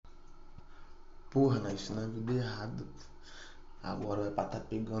Porra, nasci na vida errada. Agora é pra tá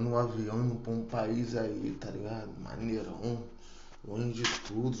pegando um avião indo pra um país aí, tá ligado? Maneirão, longe de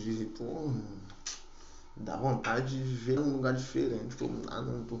tudo, de porra. Dá vontade de viver num lugar diferente. Pô,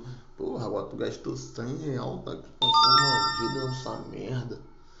 não tô. Porra, agora tu gastou R$ 100, tá aqui passando uma vida nessa merda.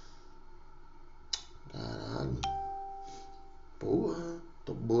 Caralho. Porra,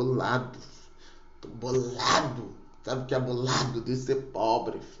 tô bolado. Tô bolado. Sabe o que é bolado? De ser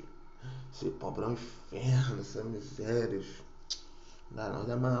pobre, filho. Ser pobre é um inferno, essa miséria, filho. Dá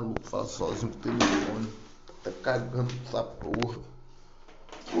não, é maluco, fala sozinho pro telefone. Tá cagando essa porra.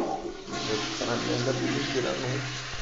 Não vai ficar na merda da besteira não.